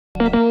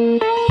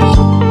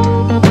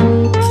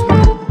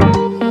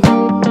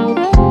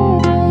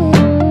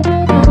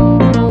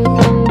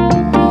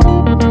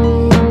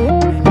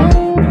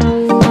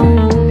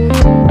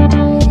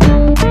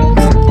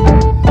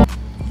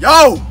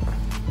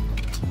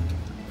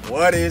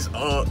What is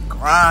up,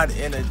 Grind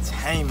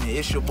Entertainment?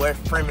 It's your boy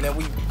Freeman, and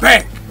we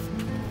back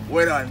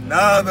with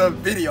another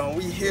video. And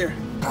we here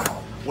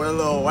with a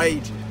little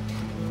wager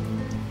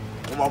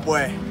with my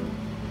boy.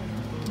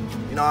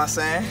 You know what I'm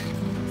saying?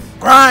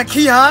 Grind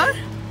Keon.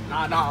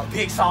 Nah,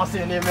 big sauce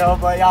in there, man.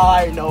 But y'all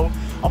already know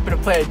I'm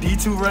finna play a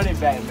D2 running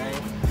back, man.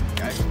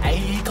 Hey,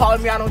 he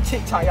calling me out on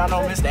TikTok. Y'all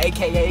know Mr.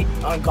 AKA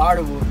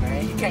Unguardable,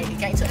 man. He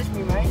can't touch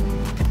me, man.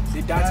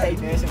 See Dante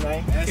dancing,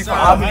 man. Yes, sir.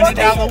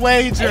 $100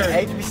 wager.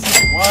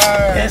 HBC.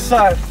 Word. Yes,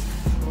 sir.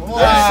 Word.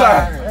 Yes,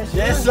 sir.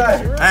 Yes,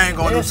 sir. I ain't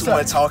gonna Yes, do too sir.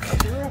 much talking.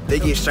 They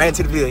get straight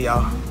into the video,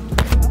 y'all.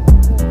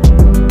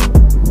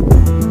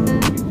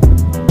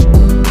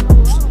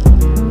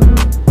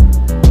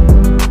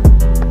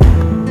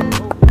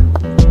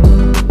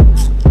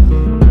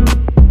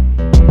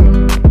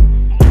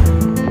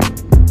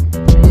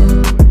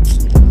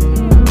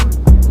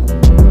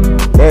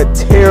 That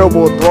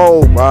terrible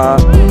throw, bro.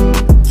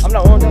 I'm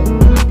not on that.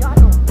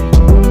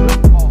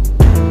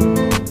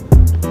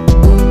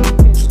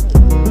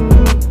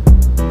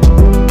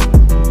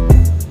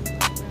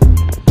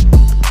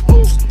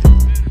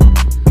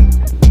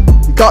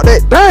 You caught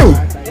that? Dang!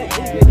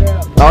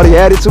 Thought he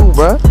had it too,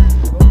 bro.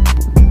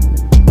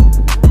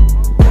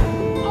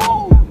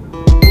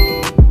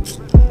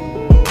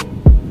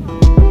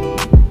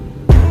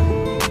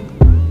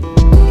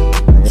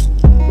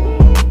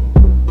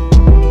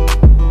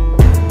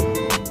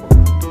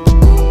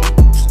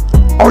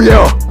 Oh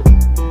yeah!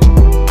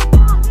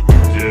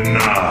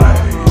 Denied.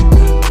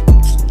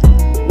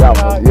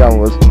 Y'all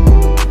was.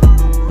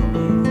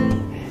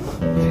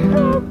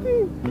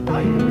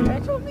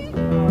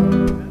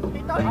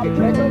 I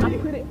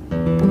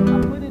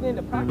put it in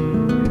the pocket.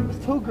 It's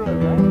too good,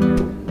 man.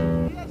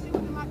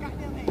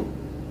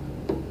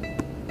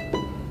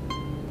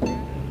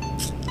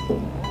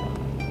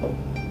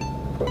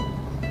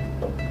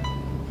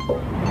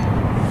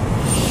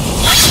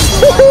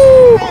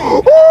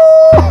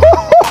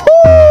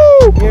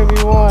 Give me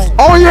one.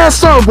 Oh yes,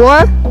 sir,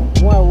 boy.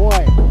 One.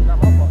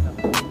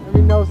 Let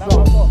me know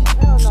something.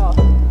 Hell no.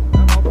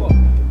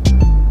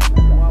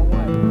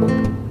 1-1.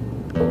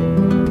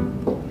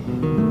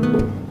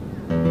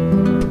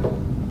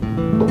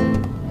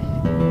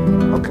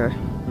 Okay.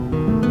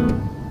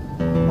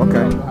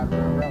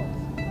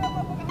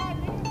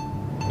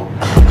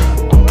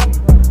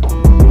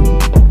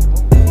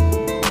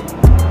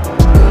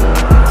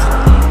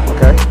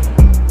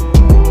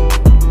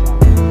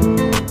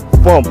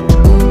 Fumble.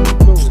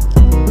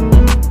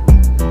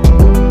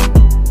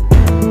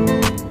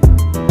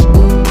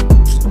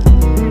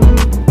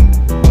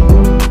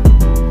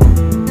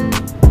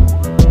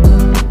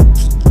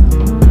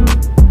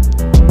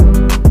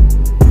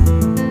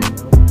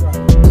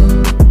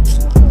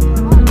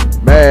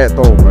 Bad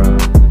throw, bro.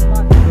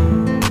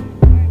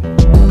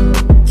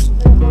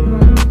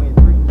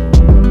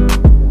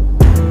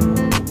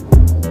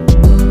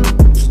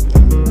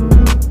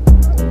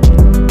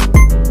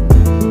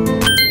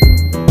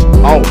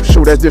 Oh,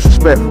 shoot, that's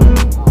disrespectful.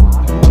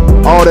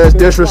 Oh, that's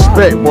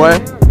disrespect, boy.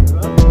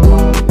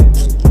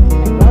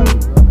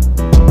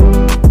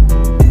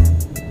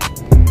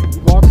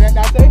 You walk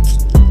that day?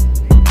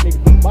 Nigga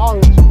put the ball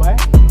with you, boy.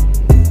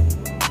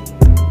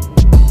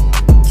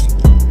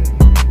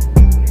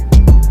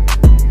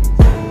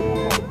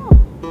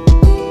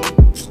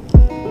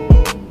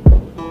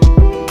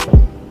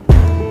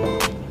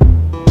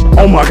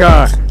 Oh my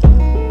God.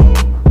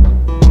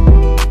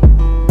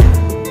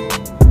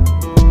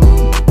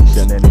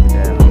 Shut that nigga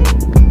down.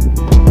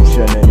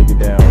 Shut that nigga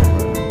down,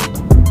 bro.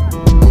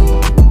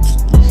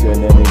 Shut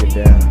that nigga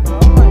down.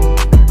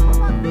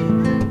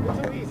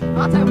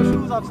 I'll take my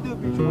shoes off, still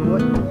beat you, my boy.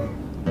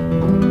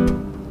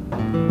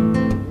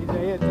 He'll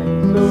take his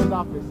shoes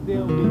off and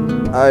still beat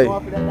you. Hey. Go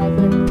off of that right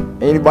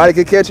there. Anybody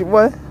can catch it,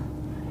 boy? He said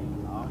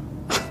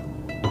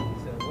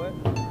what?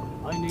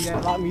 All you nigga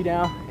that lock me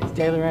down is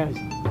Jalen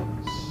Ramsey.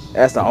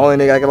 That's the only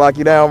nigga that can lock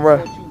you down,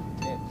 bro.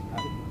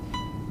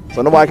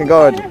 So nobody can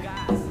guard you.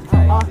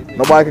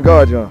 Nobody can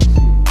guard you.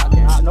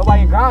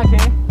 Nobody in ground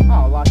can.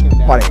 I'll lock him down.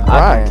 Nobody in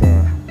grind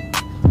can.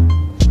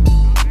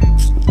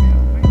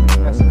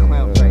 That's a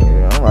clown right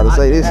there. I'm about to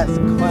say this. That's a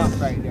clown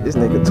right there. This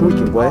nigga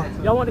tweaking, boy.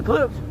 Y'all want the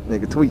clips?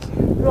 Nigga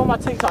tweaking. You on my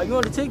TikTok. You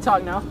on the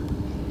TikTok now.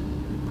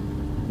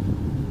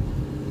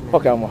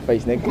 Fuck out of my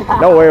face, nigga.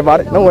 Don't worry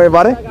about it. Don't worry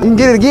about it. You can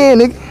get it again,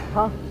 nigga.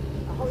 Huh? I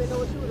hope they know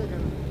what shoe they're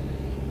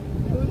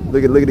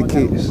gonna. Look at the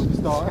kids.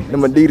 Superstar.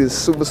 Them Adidas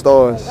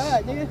superstars.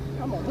 God, nigga.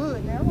 I'm a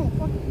hood now.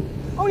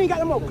 I don't even got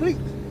no more cleats.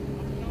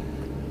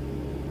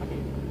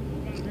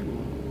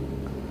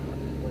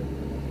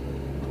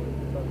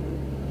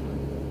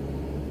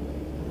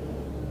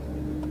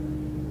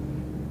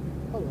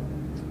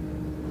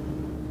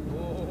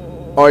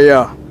 Oh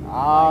yeah.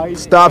 Oh,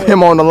 Stop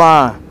him on the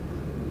line.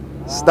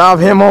 Stop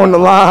him on the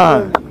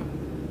line.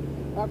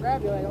 I'll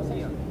grab you. I don't see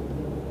you.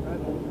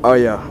 Oh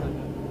yeah.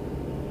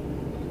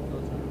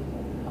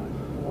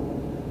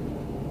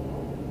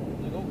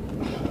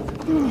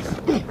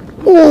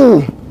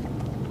 Ooh.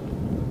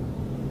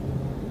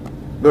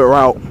 Good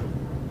route.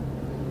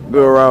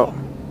 Good route.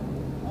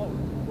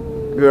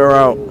 Good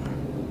route.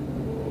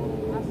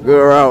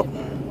 Good route.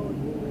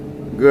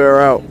 Good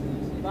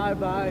route.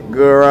 Bye-bye.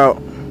 Good route.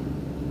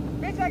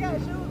 Bitch, I got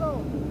shoes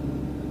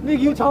on. Nigga,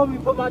 you told me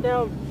to put my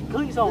damn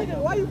cleats on. Nigga,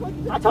 why you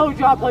fucking... I told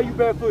you I play you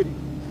barefooted.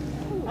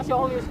 That's your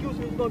only excuse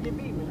when you gonna get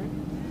beat, man.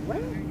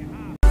 What?